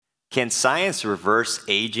Can science reverse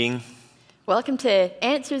aging? Welcome to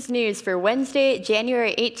Answers News for Wednesday,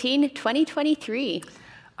 January 18, 2023.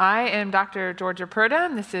 I am Dr. Georgia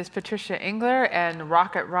Purdom. This is Patricia Engler and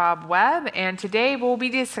Rocket Rob Webb. And today we'll be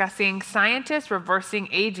discussing scientists reversing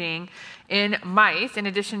aging in mice, in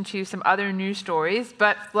addition to some other news stories.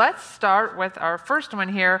 But let's start with our first one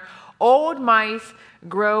here. Old mice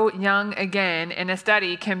grow young again in a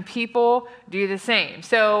study. Can people do the same?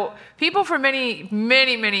 So people for many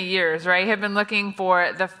years, right, have been looking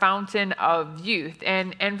for the fountain of youth.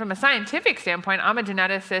 And from a scientific standpoint, I'm a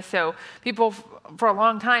geneticist, so people for a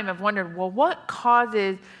long time have wondered, well, what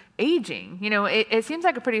causes aging? You know, it seems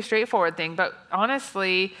like a pretty straightforward thing, but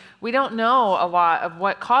honestly, we don't know a lot of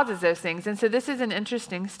what causes those things. And so this is an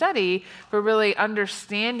interesting study for really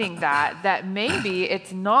understanding that maybe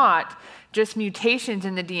it's not just mutations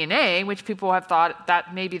in the DNA, which people have thought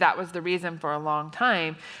that maybe that was the reason for a long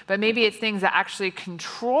time, but maybe it's things that actually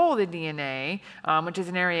control the DNA, which is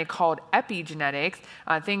an area called epigenetics.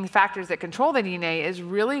 Factors that control the DNA is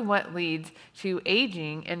really what leads to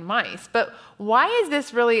aging in mice. But why is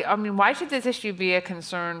this really, why should this issue be a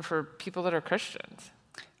concern for people that are Christians?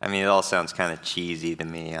 I mean, it all sounds kind of cheesy to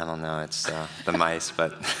me. I don't know. It's the mice,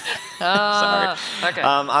 but sorry. Okay.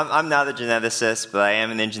 I'm not a geneticist, but I am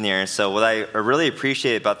an engineer. So what I really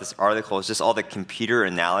appreciate about this article is just all the computer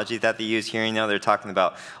analogy that they use here. You know, they're talking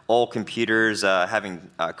about old computers having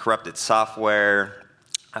corrupted software.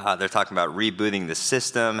 They're talking about rebooting the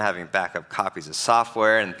system, having backup copies of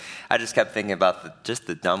software, and I just kept thinking about just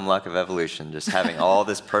the dumb luck of evolution, just having all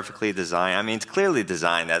this perfectly designed. I mean, it's clearly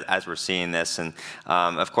designed as we're seeing this, and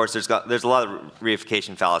of course, there's a lot of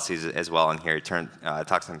reification fallacies as well in here. It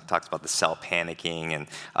talks about the cell panicking and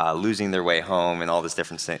losing their way home and all this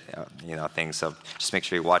different things. So just make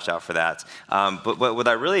sure you watch out for that. But what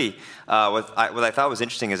I thought was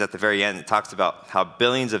interesting is at the very end, it talks about how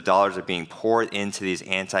billions of dollars are being poured into these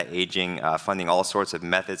anti-aging, funding all sorts of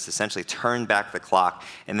methods to essentially turn back the clock.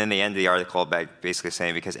 And then they end the article by basically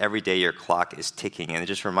saying, because every day your clock is ticking. And it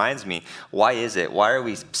just reminds me, why is it? Why are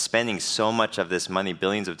we spending so much of this money,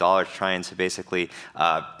 billions of dollars, trying to basically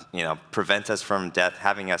prevent us from death,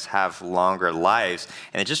 having us have longer lives?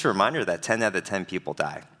 And it's just a reminder that 10 out of 10 people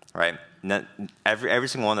die, right? Every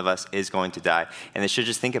single one of us is going to die. And they should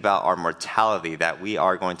just think about our mortality, that we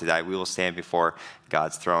are going to die. We will stand before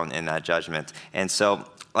God's throne in that judgment. And so,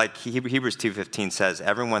 like Hebrews 2:15 says,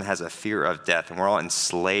 everyone has a fear of death, and we're all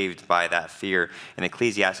enslaved by that fear. And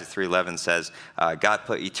Ecclesiastes 3:11 says, God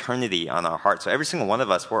put eternity on our hearts. So every single one of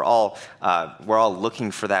us, we're all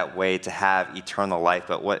looking for that way to have eternal life.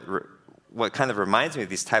 But what kind of reminds me of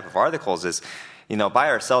these type of articles is, by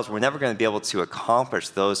ourselves, we're never going to be able to accomplish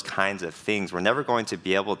those kinds of things. We're never going to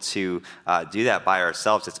be able to do that by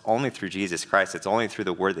ourselves. It's only through Jesus Christ. It's only through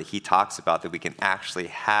the word that he talks about that we can actually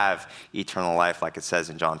have eternal life, like it says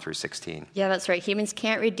in John 3:16. Yeah, that's right. Humans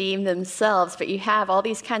can't redeem themselves, but you have all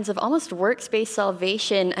these kinds of almost works-based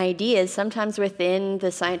salvation ideas, sometimes within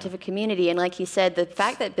the scientific community. And like you said, the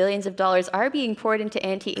fact that billions of dollars are being poured into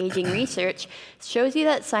anti-aging research shows you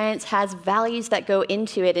that science has values that go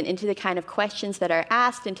into it and into the kind of questions that are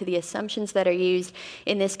asked, into the assumptions that are used.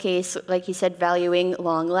 In this case, like you said, valuing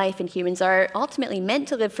long life, and humans are ultimately meant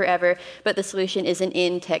to live forever, but the solution isn't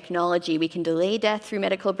in technology. We can delay death through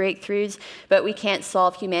medical breakthroughs, but we can't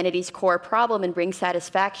solve humanity's core problem and bring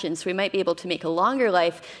satisfaction. So we might be able to make a longer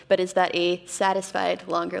life, but is that a satisfied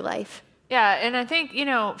longer life? Yeah, and I think,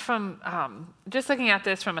 from just looking at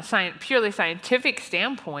this from a purely scientific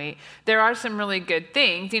standpoint, there are some really good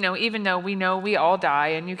things, even though we know we all die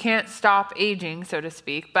and you can't stop aging, so to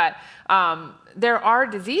speak, but there are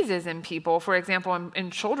diseases in people, for example,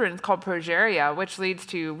 in children, it's called progeria, which leads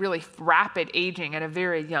to really rapid aging at a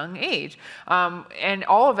very young age. And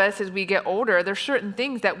all of us, as we get older, there's certain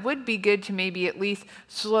things that would be good to maybe at least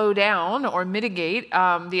slow down or mitigate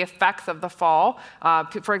the effects of the fall.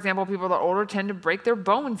 For example, people that are older tend to break their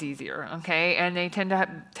bones easier, okay? And they tend to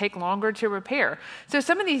take longer to repair. So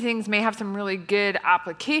some of these things may have some really good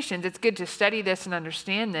applications. It's good to study this and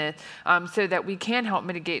understand this so that we can help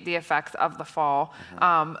mitigate the effects of the fall.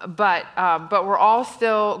 But we're all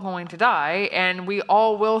still going to die, and we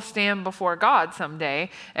all will stand before God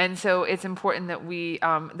someday. And so it's important that we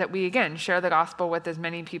again share the gospel with as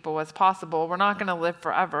many people as possible. We're not going to live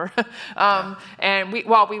forever, and we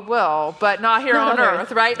will, but not here on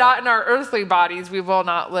earth, right? Not in our earthly bodies. We will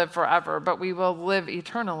not live forever, but we will live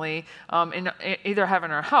eternally in either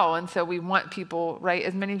heaven or hell. And so we want people, right,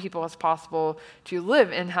 as many people as possible to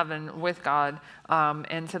live in heaven with God.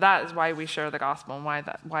 And so that is why we share the gospel and why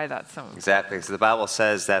that's so important. Exactly. So the Bible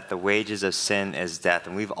says that the wages of sin is death,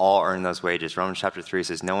 and we've all earned those wages. Romans chapter 3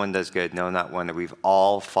 says, no one does good, no, not one, that we've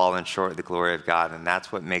all fallen short of the glory of God. And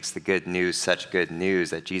that's what makes the good news such good news,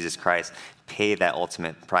 that Jesus Christ paid that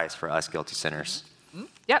ultimate price for us guilty sinners.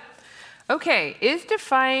 Yep. Okay, is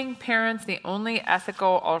defying parents the only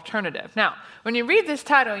ethical alternative? Now, when you read this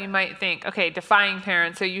title, you might think, okay, defying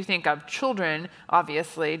parents, so you think of children,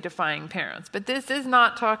 obviously, defying parents. But this is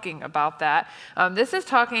not talking about that. This is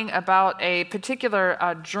talking about a particular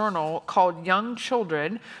journal called Young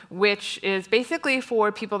Children, which is basically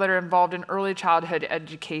for people that are involved in early childhood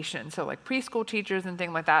education, so like preschool teachers and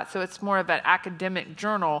things like that. So it's more of an academic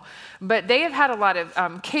journal. But they have had a lot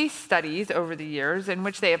of case studies over the years in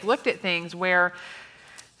which they have looked at things where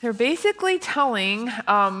they're basically telling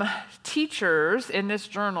teachers in this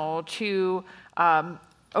journal to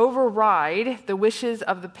override the wishes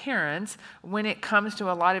of the parents when it comes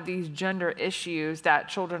to a lot of these gender issues that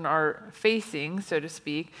children are facing, so to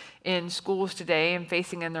speak, in schools today and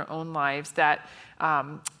facing in their own lives, that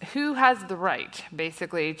who has the right,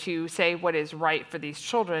 basically, to say what is right for these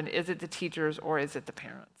children? Is it the teachers or is it the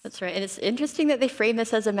parents? That's right. And it's interesting that they frame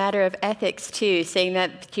this as a matter of ethics, too, saying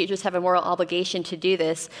that teachers have a moral obligation to do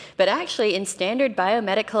this. But actually, in standard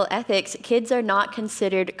biomedical ethics, kids are not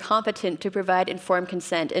considered competent to provide informed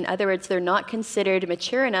consent. In other words, they're not considered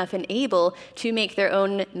mature enough and able to make their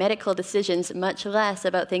own medical decisions, much less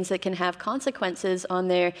about things that can have consequences on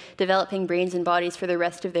their developing brains and bodies for the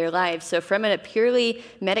rest of their lives. So from a purely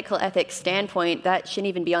medical ethics standpoint, that shouldn't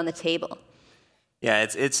even be on the table. Yeah,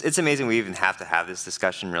 it's amazing we even have to have this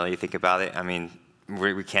discussion, really. You think about it. I mean,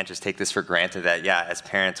 we can't just take this for granted that, yeah, as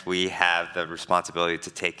parents, we have the responsibility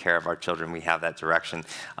to take care of our children. We have that direction.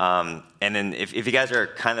 And then if you guys are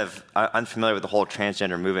kind of unfamiliar with the whole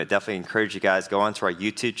transgender movement, definitely encourage you guys, go onto our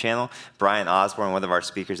YouTube channel. Brian Osborne, one of our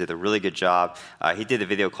speakers, did a really good job. He did a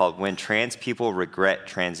video called When Trans People Regret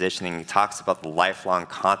Transitioning. He talks about the lifelong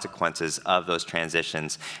consequences of those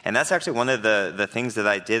transitions. And that's actually one of the things that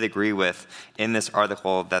I did agree with in this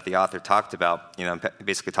article that the author talked about,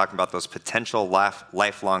 basically talking about those potential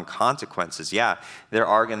lifelong consequences. Yeah, there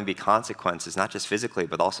are going to be consequences, not just physically,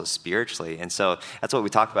 but also spiritually. And so that's what we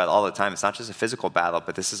talk about all the time. It's not just a physical battle,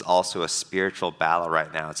 but this is also a spiritual battle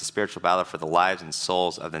right now. It's a spiritual battle for the lives and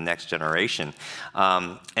souls of the next generation.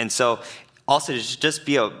 And so also just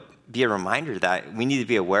be a reminder that we need to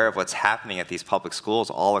be aware of what's happening at these public schools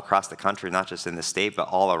all across the country, not just in the state, but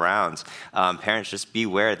all around. Parents, just be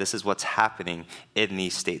aware this is what's happening in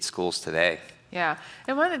these state schools today. Yeah,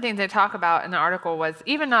 and one of the things they talk about in the article was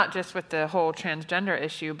even not just with the whole transgender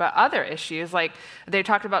issue, but other issues, like they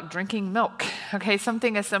talked about drinking milk, okay,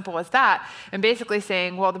 something as simple as that, and basically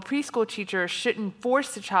saying, well, the preschool teacher shouldn't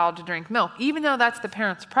force the child to drink milk, even though that's the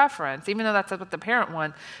parent's preference, even though that's what the parent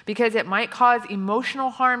wants, because it might cause emotional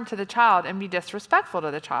harm to the child and be disrespectful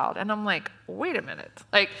to the child. And I'm like, wait a minute,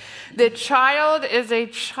 like the child is a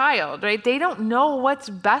child, right? They don't know what's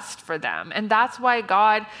best for them, and that's why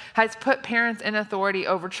God has put parents in authority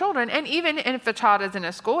over children. And even if a child is in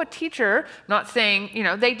a school, a teacher, not saying,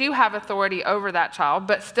 they do have authority over that child,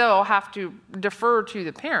 but still have to defer to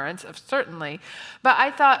the parents, certainly. But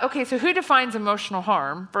I thought, okay, so who defines emotional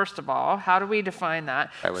harm, first of all? How do we define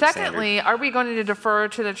that? Secondly, are we going to defer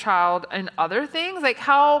to the child in other things? Like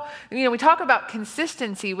how, we talk about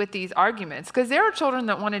consistency with these arguments, because there are children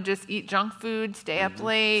that want to just eat junk food, stay up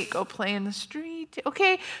late, go play in the street.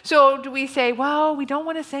 Okay, so do we say, well, we don't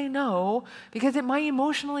want to say no because it might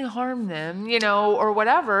emotionally harm them, or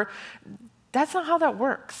whatever? That's not how that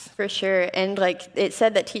works. For sure. And like it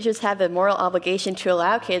said that teachers have a moral obligation to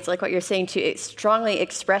allow kids, like what you're saying, to strongly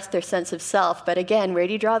express their sense of self. But again, where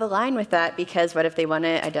do you draw the line with that? Because what if they want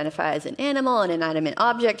to identify as an animal, an inanimate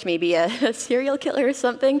object, maybe a serial killer or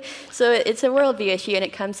something? So it's a worldview issue, and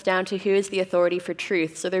it comes down to who is the authority for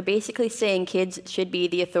truth. So they're basically saying kids should be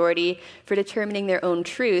the authority for determining their own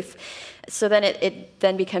truth. So then it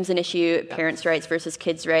then becomes an issue, parents' rights versus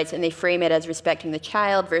kids' rights, and they frame it as respecting the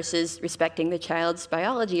child versus respecting the child's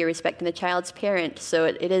biology or respecting the child's parent. So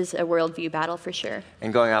it is a worldview battle for sure.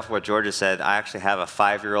 And going off what Georgia said, I actually have a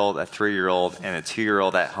 5-year-old, a 3-year-old, and a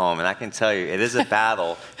 2-year-old at home, and I can tell you, it is a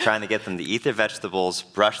battle trying to get them to eat their vegetables,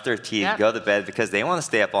 brush their teeth, go to bed, because they want to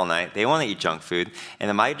stay up all night, they want to eat junk food,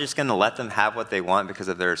 and am I just going to let them have what they want because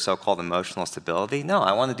of their so-called emotional stability? No,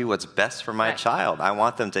 I want to do what's best for my child. I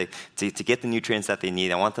want them to to get the nutrients that they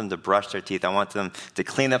need. I want them to brush their teeth. I want them to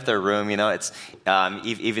clean up their room. It's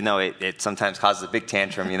even though it sometimes causes a big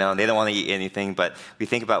tantrum, they don't want to eat anything, but we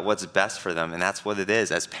think about what's best for them, and that's what it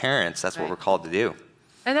is. As parents, that's what we're called to do.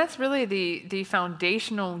 And that's really the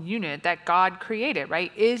foundational unit that God created,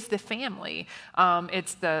 right? Is the family.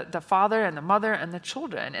 It's the father and the mother and the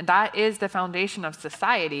children. And that is the foundation of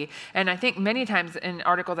society. And I think many times in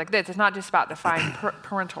articles like this, it's not just about defining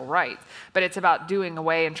parental rights, but it's about doing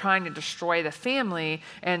away and trying to destroy the family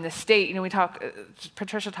and the state.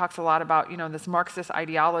 Patricia talks a lot about, this Marxist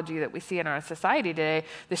ideology that we see in our society today,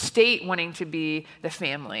 the state wanting to be the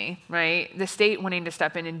family, right? The state wanting to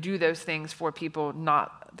step in and do those things for people, not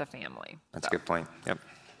the family. That's a good point. Yep.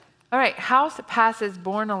 All right, House passes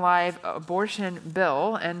Born Alive abortion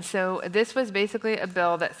bill. And so this was basically a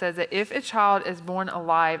bill that says that if a child is born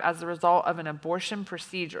alive as a result of an abortion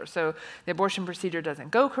procedure, so the abortion procedure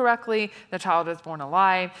doesn't go correctly, the child is born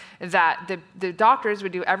alive, that the doctors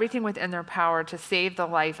would do everything within their power to save the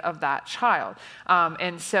life of that child.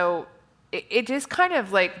 And so it just kind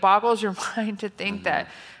of boggles your mind to think that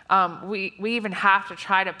we even have to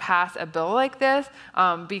try to pass a bill like this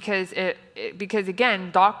because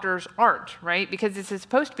again, doctors aren't, right? Because this is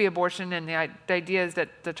supposed to be abortion, and the idea is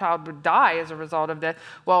that the child would die as a result of this.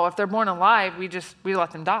 Well, if they're born alive, we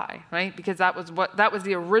let them die, right? Because that was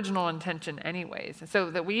the original intention, anyways. And so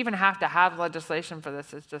that we even have to have legislation for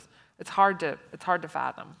this is just it's hard to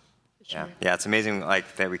fathom. Sure. Yeah, it's amazing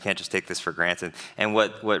that we can't just take this for granted. And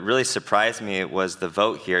what really surprised me was the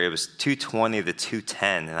vote here. It was 220 to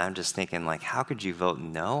 210, and I'm just thinking, how could you vote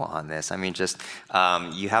no on this? I mean,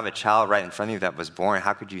 you have a child right in front of you that was born.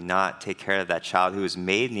 How could you not take care of that child who was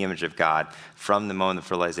made in the image of God from the moment of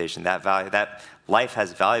fertilization? That life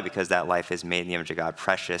has value because that life is made in the image of God,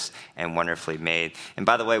 precious and wonderfully made. And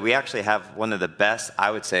by the way, we actually have one of the best, I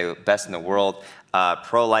would say, best in the world,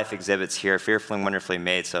 pro-life exhibits here, fearfully and wonderfully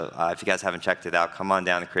made. So if you guys haven't checked it out, come on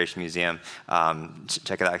down to Creation Museum,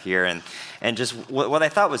 check it out here. And just what I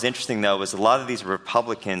thought was interesting, though, was a lot of these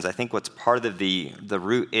Republicans, I think what's part of the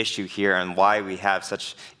root issue here and why we have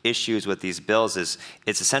such issues with these bills is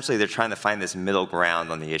it's essentially they're trying to find this middle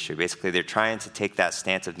ground on the issue. Basically, they're trying to take that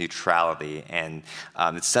stance of neutrality. And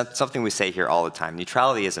it's something we say here all the time.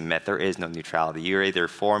 Neutrality is a myth. There is no neutrality. You're either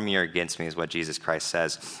for me or against me is what Jesus Christ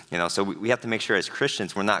says. So we have to make sure as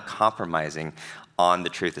Christians we're not compromising on the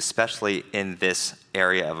truth, especially in this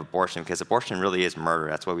area of abortion, because abortion really is murder.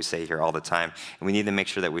 That's what we say here all the time. And we need to make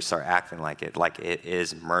sure that we start acting like it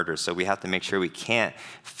is murder. So we have to make sure we can't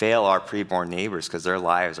fail our preborn neighbors because their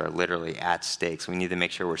lives are literally at stake. So we need to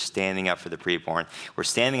make sure we're standing up for the preborn. We're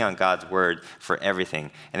standing on God's word for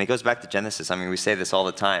everything. And it goes back to Genesis. I mean, we say this all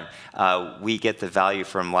the time. We get the value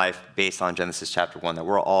from life based on Genesis chapter 1, that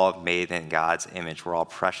we're all made in God's image. We're all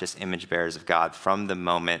precious image bearers of God from the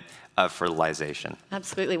moment of fertilization.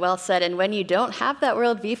 Absolutely, well said. And when you don't have that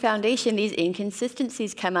worldview foundation, these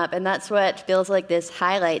inconsistencies come up, and that's what bills like this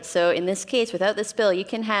highlight. So in this case, without this bill, you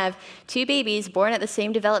can have two babies born at the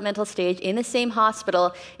same developmental stage in the same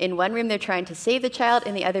hospital. In one room, they're trying to save the child.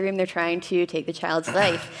 In the other room, they're trying to take the child's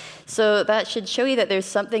life. So that should show you that there's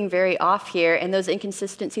something very off here, and those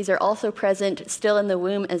inconsistencies are also present still in the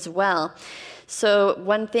womb as well. So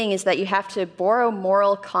one thing is that you have to borrow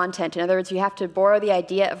moral content. In other words, you have to borrow the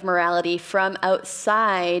idea of morality from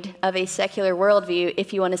outside of a secular worldview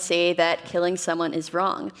if you want to say that killing someone is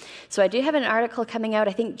wrong. So I do have an article coming out,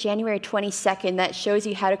 I think January 22nd, that shows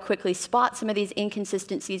you how to quickly spot some of these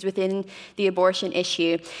inconsistencies within the abortion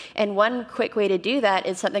issue. And one quick way to do that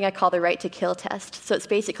is something I call the right to kill test. So it's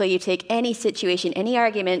basically you take any situation, any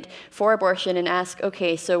argument for abortion and ask,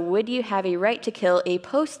 okay, so would you have a right to kill a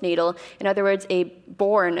postnatal, in other words, a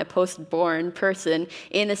post-born person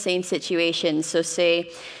in the same situation? So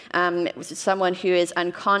say someone who is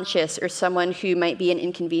unconscious or someone who might be an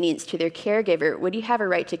inconvenience to their caregiver, would you have a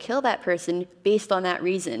right to kill that person based on that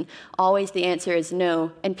reason? Always the answer is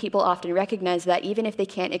no, and people often recognize that even if they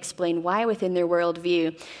can't explain why within their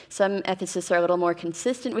worldview. Some ethicists are a little more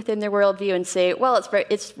consistent within their worldview and say, well,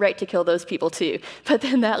 it's right to kill those people too. But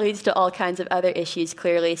then that leads to all kinds of other issues,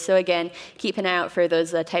 clearly. So again, keep an eye out for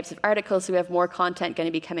those types of articles. We have more content going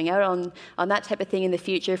to be coming out on that type of thing in the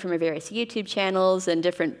future from our various YouTube channels and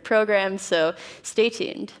different programs, so stay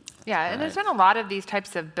tuned. Yeah, and there's been a lot of these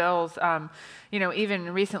types of bills,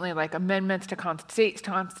 even recently, like amendments to states'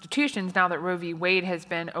 constitutions, now that Roe v. Wade has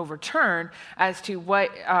been overturned, as to what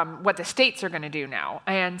the states are going to do now.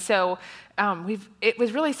 And so it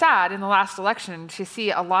was really sad in the last election to see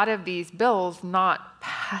a lot of these bills not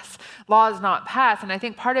pass, laws not pass. And I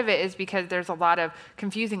think part of it is because there's a lot of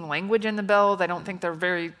confusing language in the bills. I don't think they're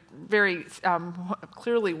very, very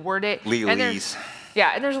clearly worded. Legalese.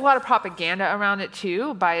 Yeah, and there's a lot of propaganda around it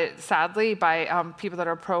too, sadly, by people that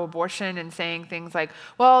are pro-abortion and saying things like,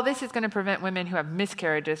 well, this is going to prevent women who have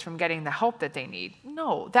miscarriages from getting the help that they need.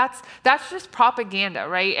 No, that's just propaganda,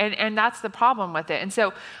 right? And that's the problem with it. And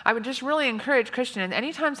so I would just really encourage Christians,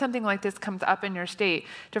 anytime something like this comes up in your state,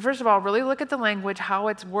 to first of all, really look at the language, how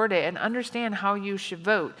it's worded, and understand how you should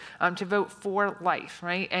vote, to vote for life,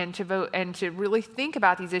 right? And to vote and to really think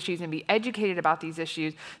about these issues and be educated about these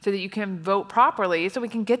issues so that you can vote properly, so we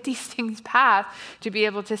can get these things passed to be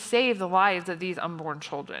able to save the lives of these unborn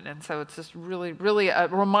children. And so it's just really, really a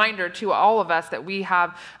reminder to all of us that we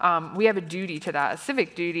have a duty to that, a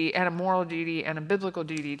civic duty and a moral duty and a biblical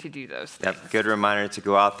duty to do those things. Yep, good reminder to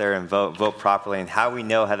go out there and vote properly. And how we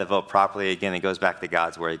know how to vote properly, again, it goes back to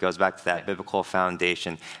God's word. It goes back to that biblical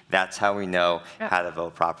foundation. That's how we know how to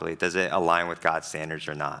vote properly. Does it align with God's standards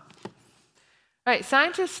or not? Right,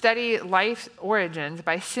 scientists study life's origins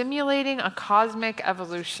by simulating a cosmic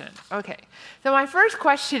evolution. Okay, so my first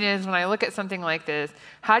question is, when I look at something like this,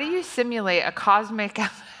 how do you simulate a cosmic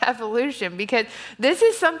evolution? Because this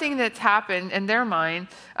is something that's happened in their mind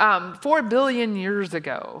 4 billion years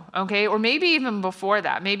ago, okay? Or maybe even before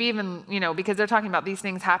that, maybe even, because they're talking about these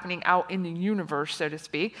things happening out in the universe, so to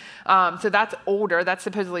speak. So that's older, that's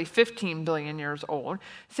supposedly 15 billion years old.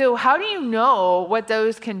 So how do you know what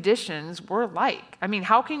those conditions were like? I mean,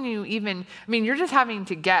 how can you even, you're just having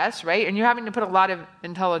to guess, right? And you're having to put a lot of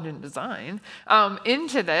intelligent design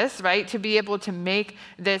into this, right? To be able to make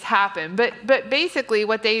this happen. But basically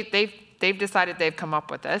what they've decided they've come up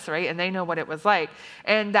with this, right? And they know what it was like.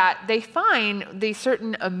 And that they find these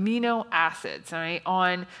certain amino acids, right,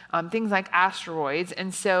 on things like asteroids.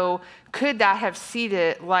 And so could that have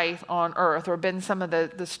seeded life on Earth or been some of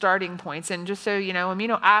the starting points? And just so you know,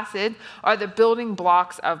 amino acids are the building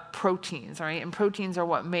blocks of proteins, right? And proteins are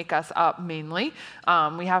what make us up mainly.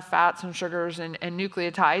 We have fats and sugars and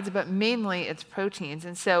nucleotides, but mainly it's proteins.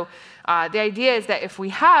 And so the idea is that if we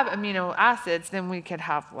have amino acids, then we could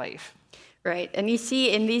have life. Right. And you see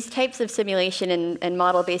in these types of simulation and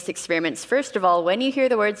model-based experiments, first of all, when you hear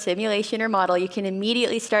the word simulation or model, you can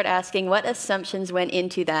immediately start asking what assumptions went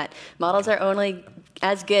into that. Models are only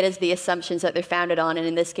as good as the assumptions that they're founded on, and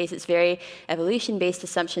in this case, it's very evolution-based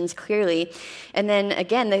assumptions, clearly. And then,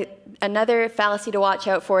 again, another fallacy to watch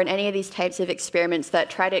out for in any of these types of experiments that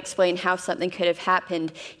try to explain how something could have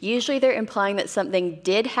happened, usually they're implying that something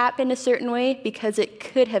did happen a certain way because it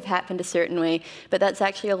could have happened a certain way, but that's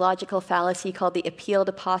actually a logical fallacy called the appeal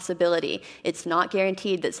to possibility. It's not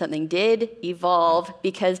guaranteed that something did evolve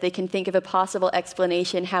because they can think of a possible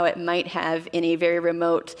explanation how it might have in a very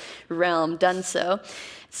remote realm done so.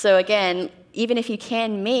 So again, even if you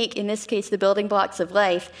can make, in this case, the building blocks of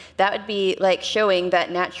life, that would be like showing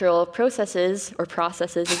that natural processes, or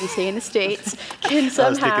processes as we say in the States, can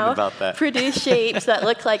somehow produce shapes that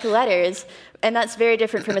look like letters. And that's very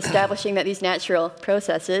different from establishing that these natural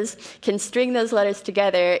processes can string those letters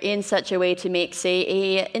together in such a way to make, say,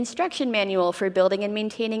 a instruction manual for building and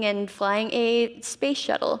maintaining and flying a space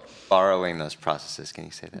shuttle. Borrowing those processes, can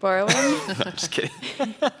you say that? Borrowing? No, I'm just kidding.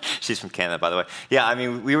 She's from Canada, by the way.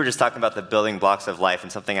 Yeah, we were just talking about the building blocks of life,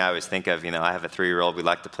 and something I always think of, I have a 3-year-old, we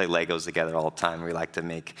like to play Legos together all the time. We like to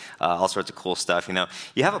make all sorts of cool stuff.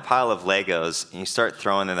 You have a pile of Legos, and you start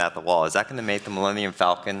throwing them at the wall. Is that going to make the Millennium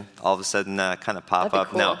Falcon all of a sudden kind of pop up?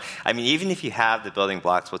 Cool. No. Even if you have the building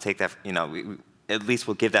blocks, we'll take that, at least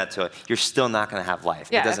we'll give that to it. You're still not going to have life.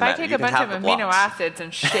 Yeah, it doesn't if I matter. take a bunch of amino acids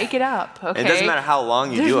and shake it up, okay? It doesn't matter how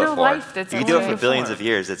long you do it for. Life that's you do it for billions of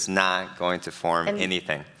years, it's not going to form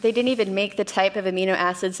anything. They didn't even make the type of amino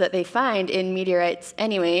acids that they find in meteorites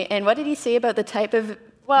anyway. And what did he say about the type of...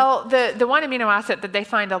 Well, the one amino acid that they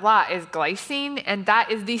find a lot is glycine, and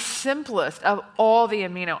that is the simplest of all the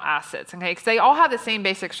amino acids, okay? Because they all have the same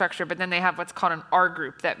basic structure, but then they have what's called an R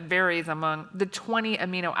group that varies among the 20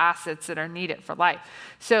 amino acids that are needed for life.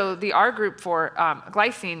 So the R group for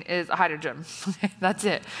glycine is a hydrogen. That's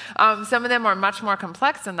it. Some of them are much more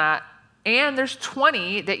complex than that. And there's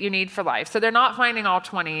 20 that you need for life. So they're not finding all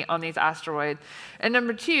 20 on these asteroids. And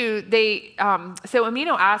number two, so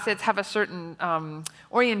amino acids have a certain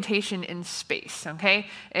orientation in space, okay,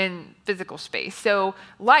 in physical space. So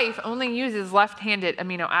life only uses left-handed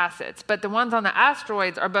amino acids, but the ones on the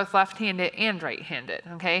asteroids are both left-handed and right-handed,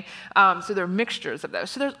 okay? So they're mixtures of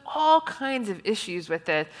those. So there's all kinds of issues with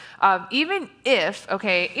it. Even if,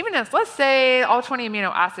 let's say all 20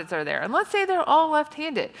 amino acids are there, and let's say they're all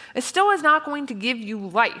left-handed, it still know is not going to give you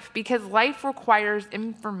life because life requires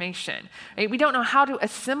information. Right? We don't know how to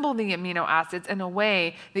assemble the amino acids in a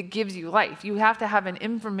way that gives you life. You have to have an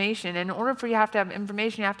information. And in order for you to have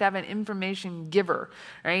information, you have to have an information giver.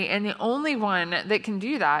 Right? And the only one that can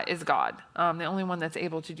do that is God, the only one that's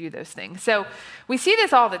able to do those things. So we see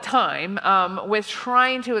this all the time with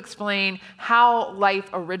trying to explain how life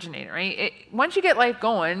originated. Right? Once you get life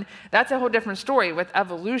going, that's a whole different story with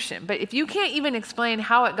evolution. But if you can't even explain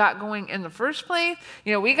how it got going in the first place,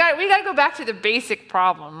 we got to go back to the basic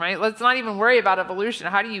problem, right? Let's not even worry about evolution.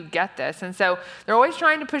 How do you get this? And so they're always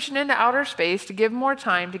trying to push it into outer space to give more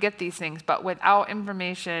time to get these things. But without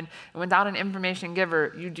information and without an information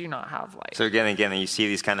giver, you do not have life. So again, you see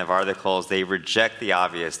these kind of articles, they reject the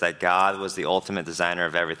obvious, that God was the ultimate designer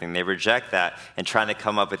of everything. They reject that and trying to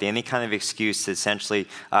come up with any kind of excuse to essentially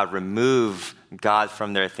remove God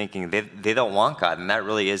from their thinking. They don't want God, and that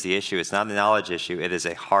really is the issue. It's not a knowledge issue. It is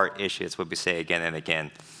a heart issue. It's what we say again and again.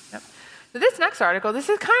 Yep. So this next article, this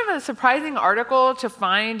is kind of a surprising article to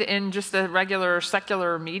find in just the regular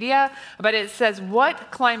secular media, but it says,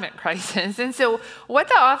 what climate crisis? And so what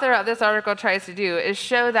the author of this article tries to do is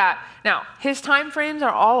show that, now, his time frames are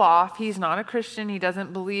all off. He's not a Christian. He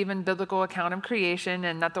doesn't believe in biblical account of creation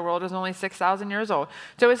and that the world is only 6,000 years old.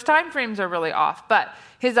 So his time frames are really off. But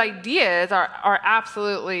his ideas are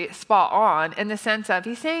absolutely spot on in the sense of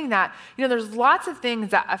he's saying that, there's lots of things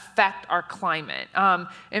that affect our climate.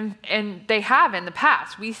 And they have in the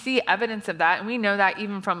past. We see evidence of that, and we know that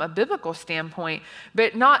even from a biblical standpoint.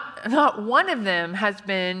 But not one of them has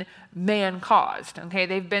been man-caused, okay?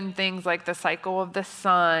 They've been things like the cycle of the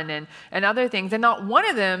sun and other things, and not one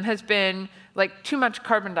of them has been like too much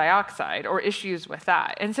carbon dioxide or issues with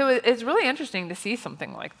that. And so it's really interesting to see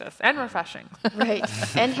something like this, and refreshing. Right,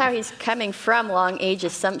 and how he's coming from long-age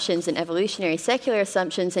assumptions and evolutionary secular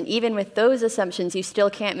assumptions, and even with those assumptions, you still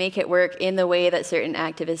can't make it work in the way that certain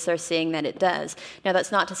activists are saying that it does. Now,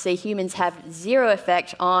 that's not to say humans have zero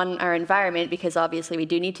effect on our environment, because obviously we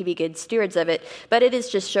do need to be good stewards of it, but it is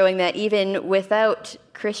just showing that even without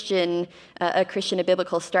a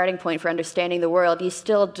biblical starting point for understanding the world, you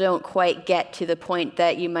still don't quite get to the point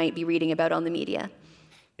that you might be reading about on the media.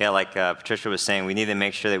 Yeah, like Patricia was saying, we need to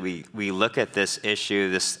make sure that we look at this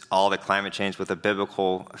issue, all the climate change with a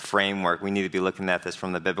biblical framework. We need to be looking at this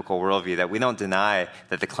from the biblical worldview, that we don't deny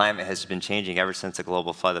that the climate has been changing ever since the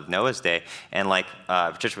global flood of Noah's day. And like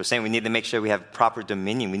Patricia was saying, we need to make sure we have proper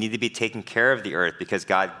dominion. We need to be taking care of the earth because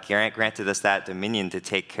God granted us that dominion to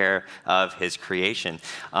take care of his creation.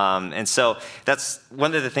 And so that's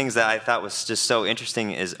one of the things that I thought was just so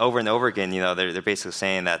interesting is over and over again, they're basically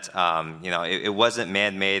saying that, it wasn't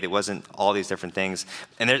man-made. It wasn't all these different things.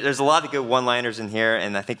 And there's a lot of good one-liners in here,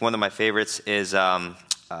 and I think one of my favorites is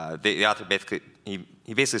the author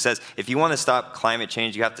he basically says, if you want to stop climate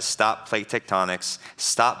change, you have to stop plate tectonics,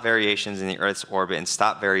 stop variations in the Earth's orbit, and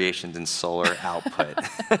stop variations in solar output.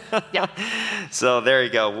 Yeah. So there you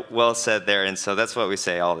go. Well said there. And so that's what we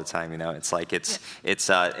say all the time. It's like it's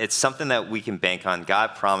something that we can bank on.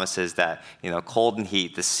 God promises that cold and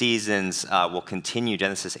heat, the seasons will continue.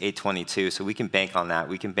 Genesis 8:22. So we can bank on that.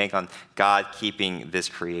 We can bank on God keeping this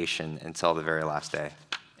creation until the very last day.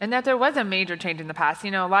 And that there was a major change in the past.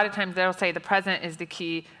 A lot of times they'll say the present is the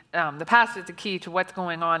key. The past is the key to what's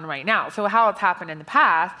going on right now. So how it's happened in the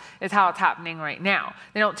past is how it's happening right now.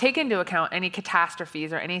 They don't take into account any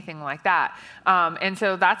catastrophes or anything like that. And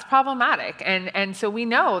so that's problematic. And so we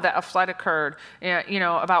know that a flood occurred,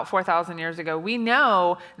 about 4,000 years ago. We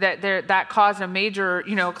know that that caused a major,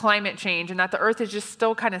 climate change, and that the Earth is just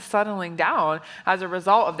still kind of settling down as a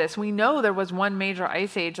result of this. We know there was one major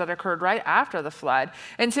ice age that occurred right after the flood.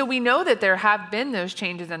 And so we know that there have been those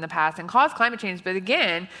changes in the past and caused climate change. But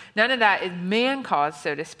again, none of that is man-caused,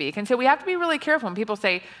 so to speak. And so we have to be really careful when people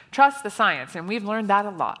say, trust the science. And we've learned that a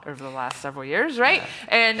lot over the last several years, right?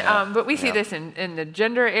 Yeah. But we see this in the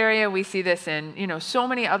gender area. We see this in, so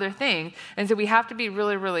many other things. And so we have to be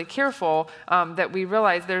really, really careful that we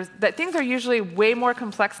realize that things are usually way more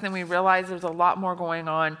complex than we realize. There's a lot more going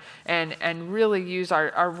on, and really use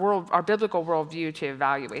our biblical worldview to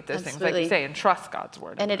evaluate those things, like you say, and trust God's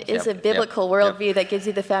word. And it is a biblical worldview that gives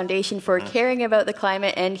you the foundation for caring about the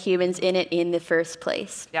climate and humans in it in the first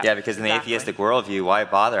place. Yeah, because in the atheistic worldview, why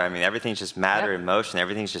bother? I mean, everything's just matter and motion.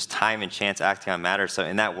 Everything's just time and chance acting on matter. So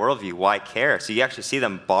in that worldview, why care? So you actually see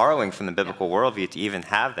them borrowing from the biblical worldview to even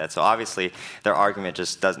have that. So obviously, their argument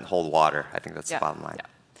just doesn't hold water. I think that's the bottom line.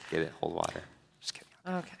 Get it? Hold water. Just kidding.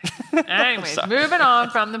 Okay. Anyways, moving on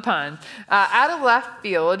from the puns. Out of left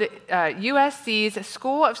field, USC's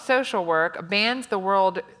School of Social Work bans the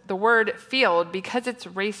word the word field because it's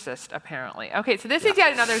racist, apparently. Okay, so this is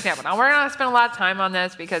yet another example. Now, we're not going to spend a lot of time on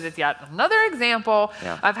this because it's yet another example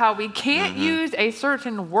of how we can't use a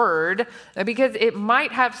certain word because it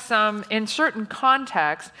might have some, in certain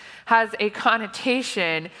contexts, has a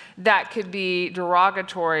connotation that could be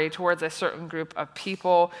derogatory towards a certain group of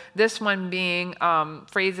people. This one being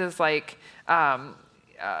phrases like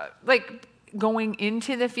going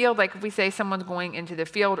into the field, like if we say someone's going into the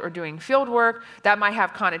field or doing field work, that might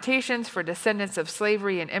have connotations for descendants of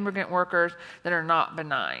slavery and immigrant workers that are not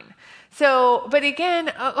benign. So, but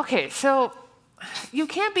again, okay, so you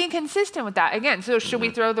can't be consistent with that. Again, so should we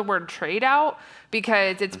throw the word trade out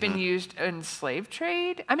because it's been used in slave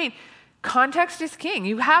trade? I mean, context is king.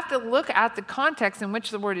 You have to look at the context in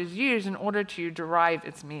which the word is used in order to derive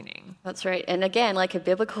its meaning. That's right. And again, like a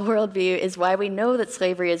biblical worldview is why we know that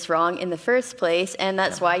slavery is wrong in the first place, and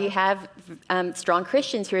that's why you have strong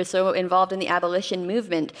Christians who are so involved in the abolition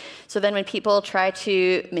movement. So then when people try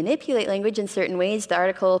to manipulate language in certain ways, the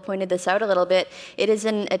article pointed this out a little bit, it is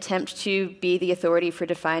an attempt to be the authority for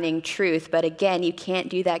defining truth. But again, you can't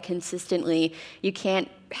do that consistently. You can't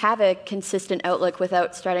have a consistent outlook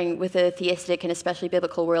without starting with a theistic and especially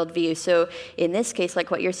biblical worldview. So in this case, like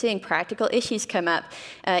what you're seeing, practical issues come up.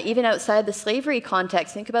 Even outside the slavery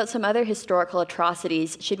context, think about some other historical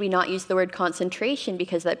atrocities. Should we not use the word concentration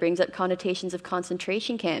because that brings up connotations of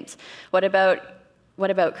concentration camps? What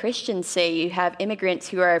about Christians? Say you have immigrants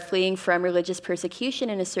who are fleeing from religious persecution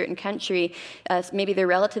in a certain country. Maybe their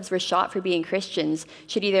relatives were shot for being Christians.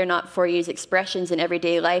 Should you therefore use expressions in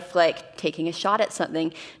everyday life like taking a shot at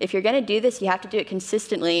something? If you're going to do this, you have to do it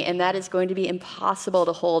consistently, and that is going to be impossible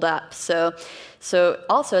to hold up. So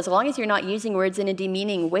also, as long as you're not using words in a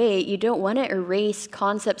demeaning way, you don't want to erase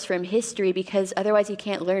concepts from history because otherwise you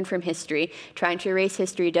can't learn from history. Trying to erase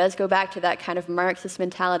history does go back to that kind of Marxist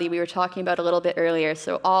mentality we were talking about a little bit earlier.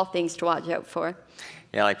 So all things to watch out for.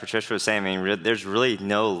 Yeah, like Patricia was saying, I mean, there's really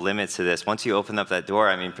no limit to this. Once you open up that door,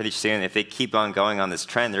 I mean, pretty soon, if they keep on going on this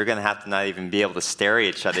trend, they're going to have to not even be able to stare at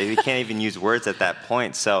each other. You can't even use words at that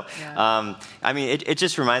point. So, I mean, it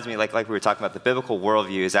just reminds me, like we were talking about, the biblical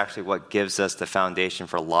worldview is actually what gives us the foundation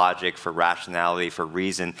for logic, for rationality, for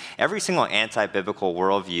reason. Every single anti-biblical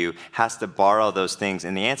worldview has to borrow those things.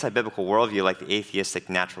 And the anti-biblical worldview, like the atheistic,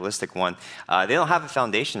 naturalistic one, they don't have a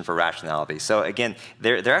foundation for rationality. So, again,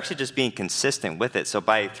 they're actually just being consistent with it. So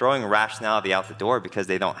by throwing rationality out the door because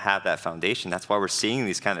they don't have that foundation, that's why we're seeing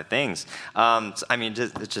these kind of things. So, I mean,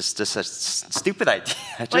 it's just a stupid idea.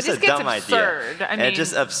 Just a dumb absurd. idea. I mean, it's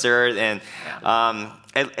just absurd. And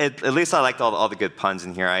at least I liked all the good puns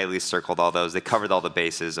in here. I at least circled all those. They covered all the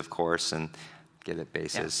bases, of course, and get it,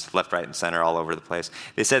 bases, left, right, and center, all over the place.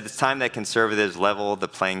 They said it's time that conservatives level the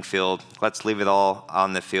playing field. Let's leave it all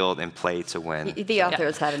on the field and play to win. The author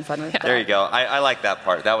was having fun with that. There you go. I like that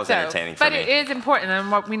part. That was entertaining for me. But it is important,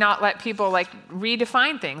 and we not let people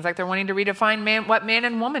redefine things, like they're wanting to redefine what man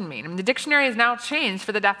and woman mean. I mean, the dictionary has now changed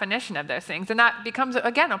for the definition of those things, and that becomes,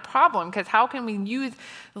 again, a problem, because how can we use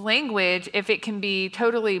language if it can be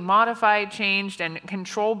totally modified, changed, and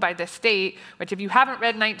controlled by the state, which if you haven't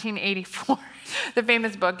read 1984, the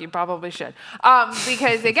famous book, you probably should.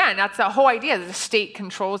 Because, again, that's the whole idea that the state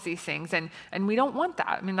controls these things, and we don't want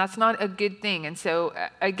that. I mean, that's not a good thing. And so,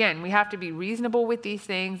 again, we have to be reasonable with these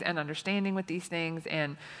things and understanding with these things,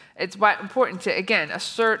 and it's important to, again,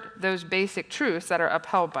 assert those basic truths that are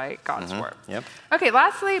upheld by God's word. Yep. Okay,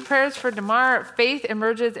 lastly, prayers for Damar. Faith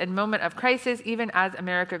emerges in moment of crisis, even as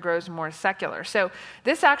America grows more secular. So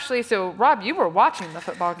this actually, Rob, you were watching the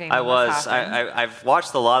football game. I was. I've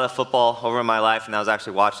watched a lot of football over my life, and I was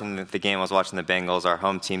actually watching the game. I was watching the Bengals, our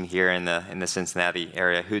home team here in the Cincinnati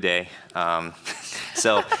area, Houday.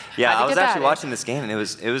 So yeah, I was actually watching this game, and it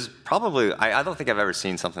was probably, I don't think I've ever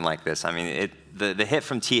seen something like this. I mean, the hit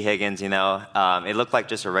from T. Higgins, it looked like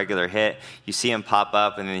just a regular hit. You see him pop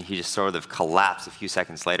up, and then he just sort of collapsed a few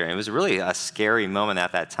seconds later. And it was really a scary moment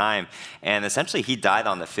at that time. And essentially, he died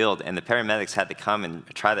on the field, and the paramedics had to come and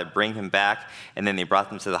try to bring him back. And then they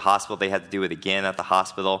brought him to the hospital. They had to do it again at the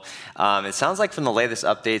hospital. It sounds like from the latest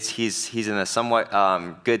updates, he's in a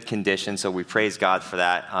somewhat good condition. So we praise God for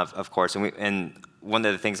that, of course. And one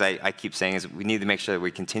of the things I keep saying is we need to make sure that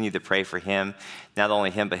we continue to pray for him, not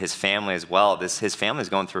only him, but his family as well. His family is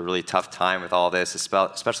going through a really tough time with all this,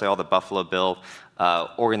 especially all the Buffalo Bill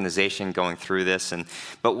organization going through this.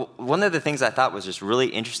 But one of the things I thought was just really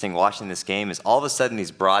interesting watching this game is all of a sudden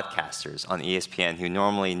these broadcasters on ESPN who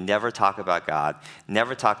normally never talk about God,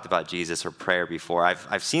 never talked about Jesus or prayer before.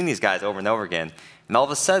 I've seen these guys over and over again, and all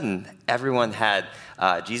of a sudden everyone had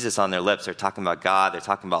Jesus on their lips. They're talking about God, they're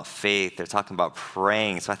talking about faith, they're talking about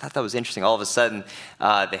praying. So I thought that was interesting. All of a sudden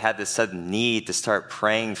they had this sudden need to start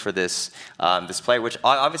praying for this player, which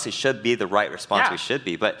obviously should be the right response. We should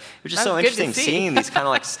be, but it was just so interesting seeing these kind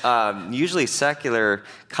of like usually secular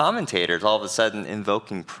commentators all of a sudden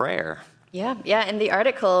invoking prayer. Yeah, and this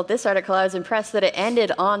article, I was impressed that it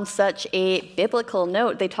ended on such a biblical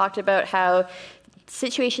note. They talked about how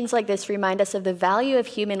situations like this remind us of the value of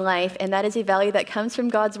human life, and that is a value that comes from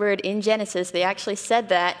God's word in Genesis. They actually said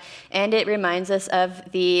that, and it reminds us of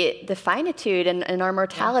the finitude and our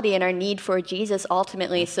mortality and our need for Jesus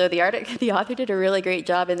ultimately. So the author did a really great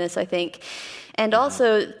job in this, I think. And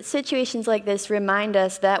also, situations like this remind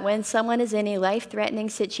us that when someone is in a life-threatening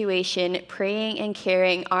situation, praying and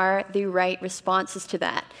caring are the right responses to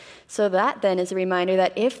that. So that then is a reminder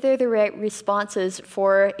that if they're the right responses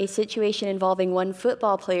for a situation involving one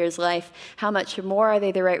football player's life, how much more are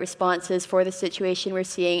they the right responses for the situation we're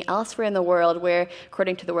seeing elsewhere in the world where,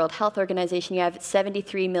 according to the World Health Organization, you have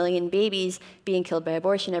 73 million babies being killed by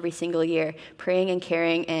abortion every single year. Praying and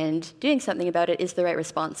caring and doing something about it is the right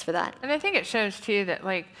response for that. And I think it shows, too, that,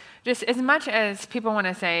 like, just as much as people want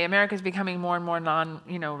to say America's becoming more and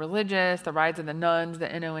more religious, the rise of the nuns, the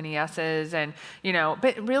NONESs, and,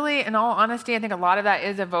 but really, in all honesty, I think a lot of that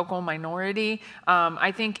is a vocal minority.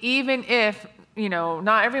 I think even if,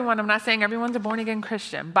 not everyone, I'm not saying everyone's a born-again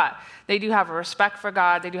Christian, but they do have a respect for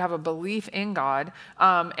God, they do have a belief in God,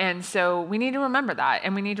 and so we need to remember that,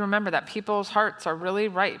 and we need to remember that people's hearts are really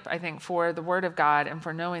ripe, I think, for the Word of God and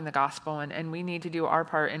for knowing the gospel, and we need to do our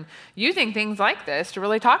part in using things like this to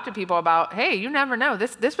really talk to people about, hey, you never know,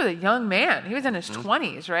 this was a young man, he was in his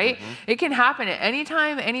 20s, right? It can happen at any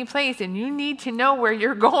time, any place, and you need to know where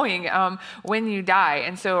you're going when you die,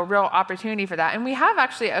 and so a real opportunity for that. And we have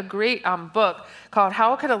actually a great book called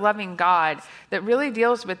How Could a Loving God that really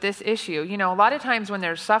deals with this issue. A lot of times when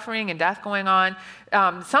there's suffering and death going on,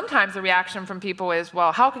 sometimes the reaction from people is,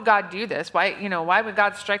 well, how could God do this? Why would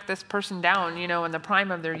God strike this person down, in the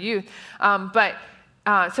prime of their youth?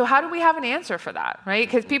 So how do we have an answer for that, right?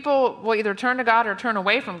 Because people will either turn to God or turn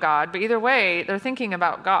away from God, but either way, they're thinking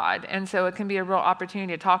about God. And so it can be a real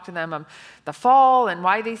opportunity to talk to them of the fall and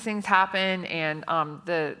why these things happen and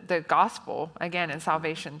the gospel, again, and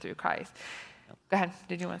salvation through Christ. Go ahead.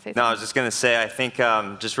 Did you want to say something? No, I was just going to say, I think,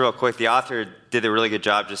 just real quick, the author did a really good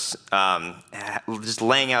job just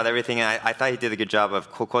laying out everything. And I thought he did a good job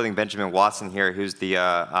of quoting Benjamin Watson here, who's he's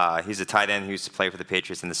a tight end who used to play for the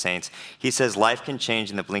Patriots and the Saints. He says, life can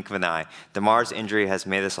change in the blink of an eye. Damar's injury has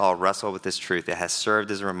made us all wrestle with this truth. It has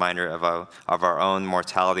served as a reminder of our own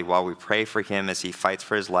mortality. While we pray for him as he fights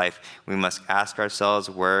for his life, we must ask ourselves,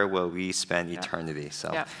 where will we spend eternity?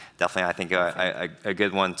 So definitely, I think a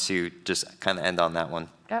good one to just kind of end on that one.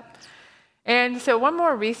 Yep. And so one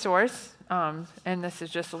more resource, and this is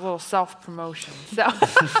just a little self-promotion. So,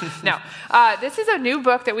 no, this is a new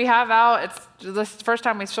book that we have out. It's the first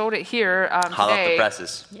time we sold it here Hot off the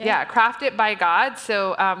presses. Yeah, Crafted by God.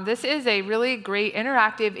 So this is a really great,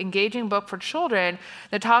 interactive, engaging book for children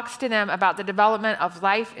that talks to them about the development of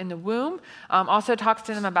life in the womb. Also talks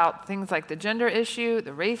to them about things like the gender issue,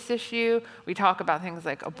 the race issue. We talk about things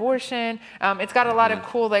like abortion. It's got a lot of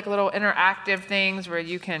cool, like little interactive things where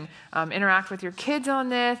you can interact with your kids on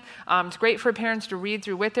this. It's great for parents to read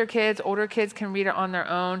through with their kids. Older kids can read it on their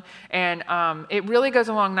own. And it really goes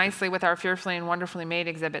along nicely with our Fearfully and Wonderfully Made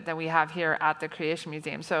exhibit that we have here at the Creation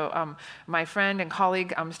Museum. So my friend and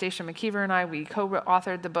colleague, Stacia McKeever, and I, we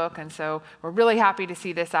co-authored the book. And so we're really happy to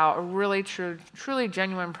see this out, a really truly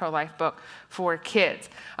genuine pro-life book for kids.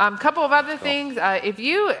 A couple of other things.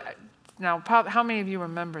 Now, how many of you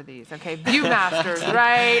remember these? Okay, Viewmasters,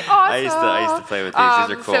 right? Awesome. I used to play with these.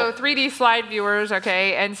 These are cool. So 3D slide viewers,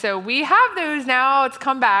 okay, and so we have those now. It's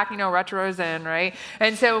come back, retro's in, right?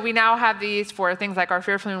 And so we now have these for things like our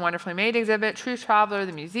Fearfully and Wonderfully Made exhibit, True Traveler,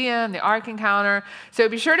 the museum, the Ark Encounter. So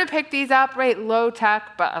be sure to pick these up, right? Low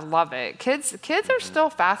tech, but I love it. Kids are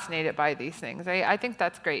still fascinated by these things. I think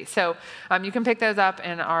that's great. So you can pick those up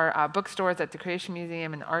in our bookstores at the Creation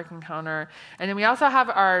Museum and Ark Encounter. And then we also have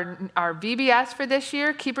our our VBS for this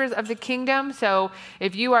year, Keepers of the Kingdom. So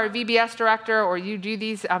if you are a VBS director or you do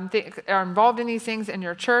these, are involved in these things in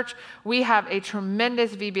your church, we have a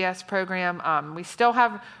tremendous VBS program. We still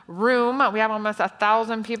have room. We have almost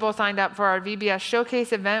 1,000 people signed up for our VBS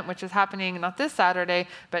Showcase event, which is happening not this Saturday,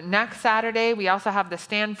 but next Saturday. We also have the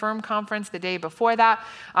Stand Firm conference the day before that.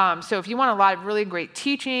 So if you want a lot of really great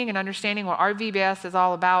teaching and understanding what our VBS is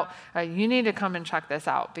all about, you need to come and check this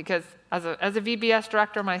out, because as a VBS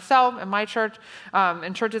director myself in my church,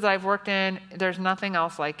 and churches that I've worked in, there's nothing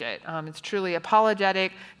else like it. It's truly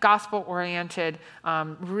apologetic, gospel-oriented,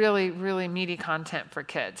 really, really meaty content for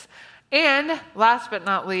kids. And last but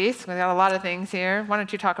not least, we got a lot of things here. Why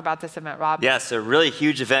don't you talk about this event, Rob? Yes, a really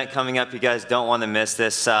huge event coming up. You guys don't want to miss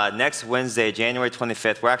this. Next Wednesday, January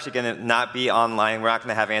 25th, we're actually going to not be online. We're not going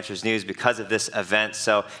to have Answers News because of this event.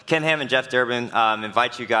 So Ken Ham and Jeff Durbin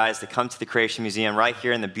invite you guys to come to the Creation Museum right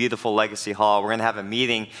here in the beautiful Legacy Hall. We're going to have a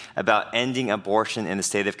meeting about ending abortion in the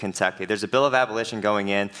state of Kentucky. There's a bill of abolition going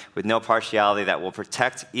in with no partiality that will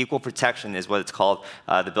protect, equal protection is what it's called,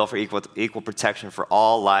 the bill for equal protection for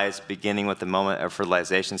all lives beginning with the moment of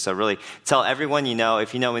fertilization. So really tell everyone you know,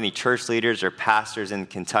 if you know any church leaders or pastors in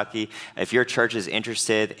Kentucky, if your church is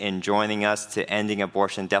interested in joining us to ending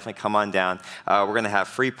abortion, definitely come on down. We're going to have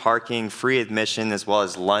free parking, free admission, as well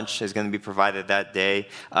as lunch is going to be provided that day.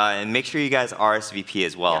 And make sure you guys RSVP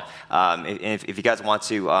as well. Yeah. If you guys want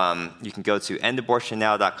to, you can go to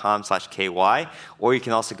endabortionnow.com/KY, or you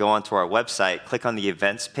can also go onto our website, click on the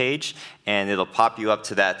events page, and it'll pop you up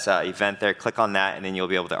to that event there. Click on that, and then you'll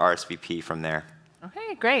be able to RSVP from there.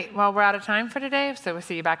 Okay, great. Well, we're out of time for today, so we'll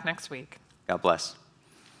see you back next week. God bless.